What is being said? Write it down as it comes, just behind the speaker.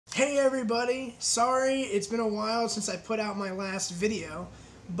Hey everybody, sorry it's been a while since I put out my last video,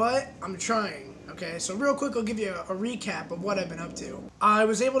 but I'm trying, okay? So real quick I'll give you a recap of what I've been up to. I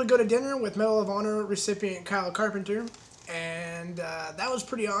was able to go to dinner with Medal of Honor recipient Kyle Carpenter, and that was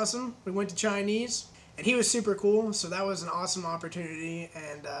pretty awesome. We went to Chinese, and he was super cool, so that was an awesome opportunity,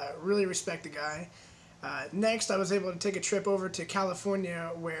 and really respect the guy. Next, I was able to take a trip over to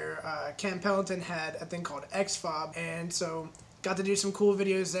California where Cam Pelleton had a thing called X-Fob, and so got to do some cool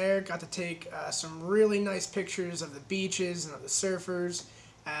videos there, got to take some really nice pictures of the beaches and of the surfers,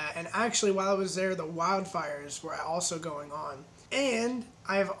 and actually while I was there, the wildfires were also going on. And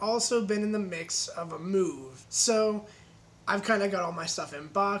I've also been in the mix of a move, so I've kind of got all my stuff in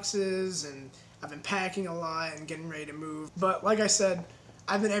boxes, and I've been packing a lot and getting ready to move. But like I said,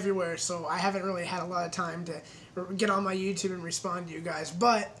 I've been everywhere, so I haven't really had a lot of time to get on my YouTube and respond to you guys.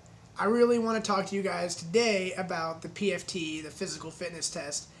 But I really want to talk to you guys today about the PFT, the physical fitness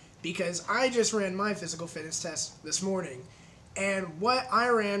test, because I just ran my physical fitness test this morning. And what I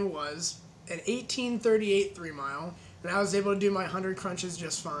ran was an 18:38 3-mile, and I was able to do my 100 crunches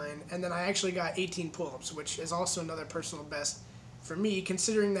just fine. And then I actually got 18 pull-ups, which is also another personal best for me,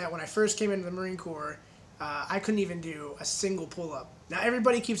 considering that when I first came into the Marine Corps, I couldn't even do a single pull-up. Now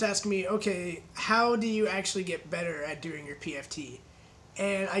everybody keeps asking me, okay, how do you actually get better at doing your PFT?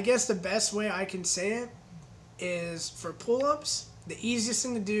 And I guess the best way I can say it is for pull-ups, the easiest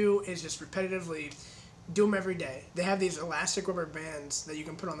thing to do is just repetitively do them every day. They have these elastic rubber bands that you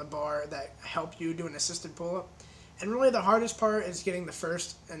can put on the bar that help you do an assisted pull-up. And really the hardest part is getting the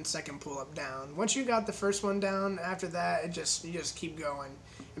first and second pull-up down. Once you got the first one down, after that, you just keep going.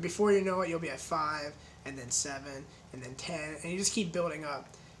 And before you know it, you'll be at 5, and then 7, and then 10, and you just keep building up.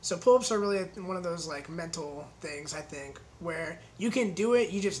 So pull-ups are really one of those like mental things, I think, where you can do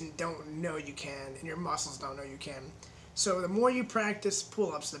it, you just don't know you can, and your muscles don't know you can. So the more you practice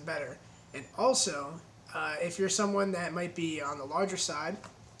pull-ups, the better. And also, if you're someone that might be on the larger side,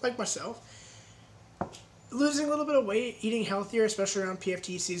 like myself, losing a little bit of weight, eating healthier, especially around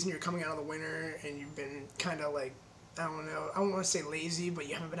PFT season, you're coming out of the winter, and you've been kind of like, I don't want to say lazy, but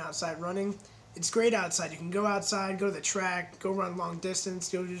you haven't been outside running. It's great outside. You can go outside, go to the track, go run long distance,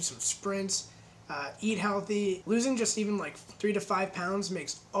 go do some sprints, eat healthy. Losing just even like 3 to 5 pounds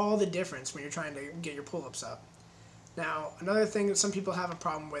makes all the difference when you're trying to get your pull-ups up. Now, another thing that some people have a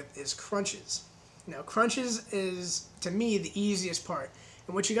problem with is crunches. Now, crunches is, to me, the easiest part.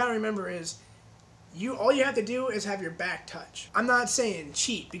 And what you got to remember is, all you have to do is have your back touch. I'm not saying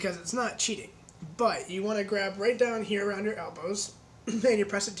cheat, because it's not cheating. But you want to grab right down here around your elbows, and you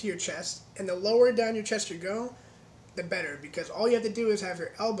press it to your chest, and the lower down your chest you go, the better, because all you have to do is have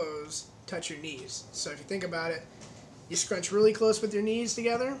your elbows touch your knees. So if you think about it, you scrunch really close with your knees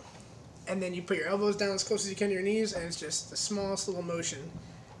together, and then you put your elbows down as close as you can to your knees, and it's just the smallest little motion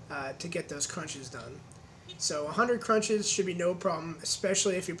to get those crunches done. So 100 crunches should be no problem,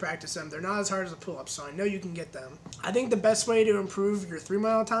 especially if you practice them. They're not as hard as a pull-up, so I know you can get them. I think the best way to improve your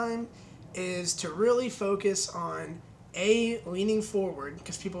 3-mile time is to really focus on leaning forward,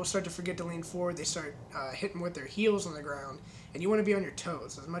 because people start to forget to lean forward. They start hitting with their heels on the ground, and you want to be on your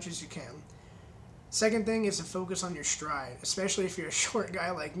toes as much as you can. Second thing is to focus on your stride, especially if you're a short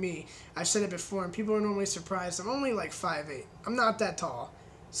guy like me. I've said it before, and people are normally surprised. I'm only like 5'8". I'm not that tall.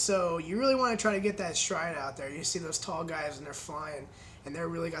 So you really want to try to get that stride out there. You see those tall guys, and they're flying, and they're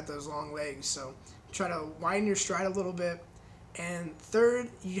really got those long legs. So try to widen your stride a little bit. And third,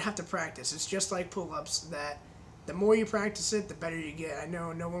 you have to practice. It's just like pull-ups, that the more you practice it, the better you get. I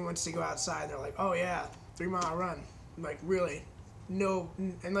know no one wants to go outside. They're like, oh yeah, 3-mile run. I'm like, really? No,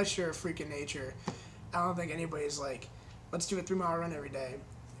 unless you're a freak of nature. I don't think anybody's like, let's do a 3-mile run every day.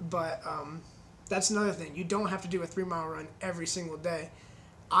 But that's another thing. You don't have to do a 3-mile run every single day.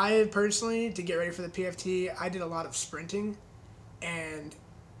 I personally, to get ready for the PFT, I did a lot of sprinting. And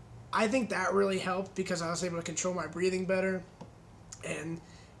I think that really helped, because I was able to control my breathing better. And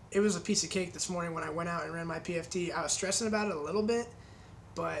it was a piece of cake this morning when I went out and ran my PFT. I was stressing about it a little bit,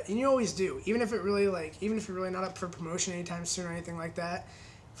 and you always do. Even if you're really not up for promotion anytime soon or anything like that,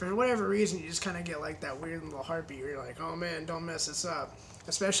 for whatever reason, you just kind of get like that weird little heartbeat where you're like, oh man, don't mess this up.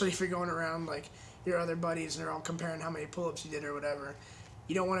 Especially if you're going around like your other buddies and they're all comparing how many pull-ups you did or whatever.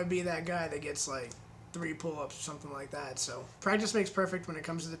 You don't want to be that guy that gets like 3 pull-ups or something like that. So practice makes perfect when it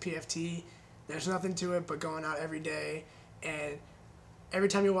comes to the PFT. There's nothing to it but going out every day, and every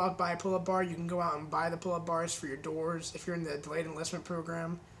time you walk by a pull-up bar, you can go out and buy the pull-up bars for your doors. If you're in the delayed enlistment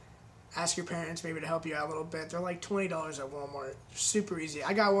program, ask your parents maybe to help you out a little bit. They're like $20 at Walmart. Super easy.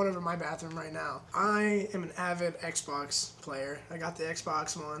 I got one over my bathroom right now. I am an avid Xbox player. I got the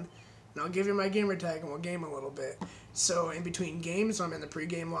Xbox One, and I'll give you my gamer tag and we'll game a little bit. So in between games, I'm in the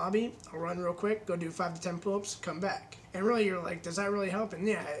pregame lobby. I'll run real quick, go do 5 to 10 pull-ups, come back. And really, you're like, does that really help? And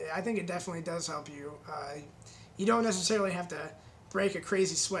yeah, I think it definitely does help you. You don't necessarily have to break a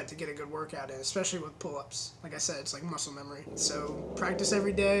crazy sweat to get a good workout in, especially with pull-ups. Like I said, it's like muscle memory. So practice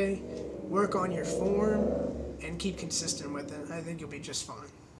every day, work on your form, and keep consistent with it. I think you'll be just fine.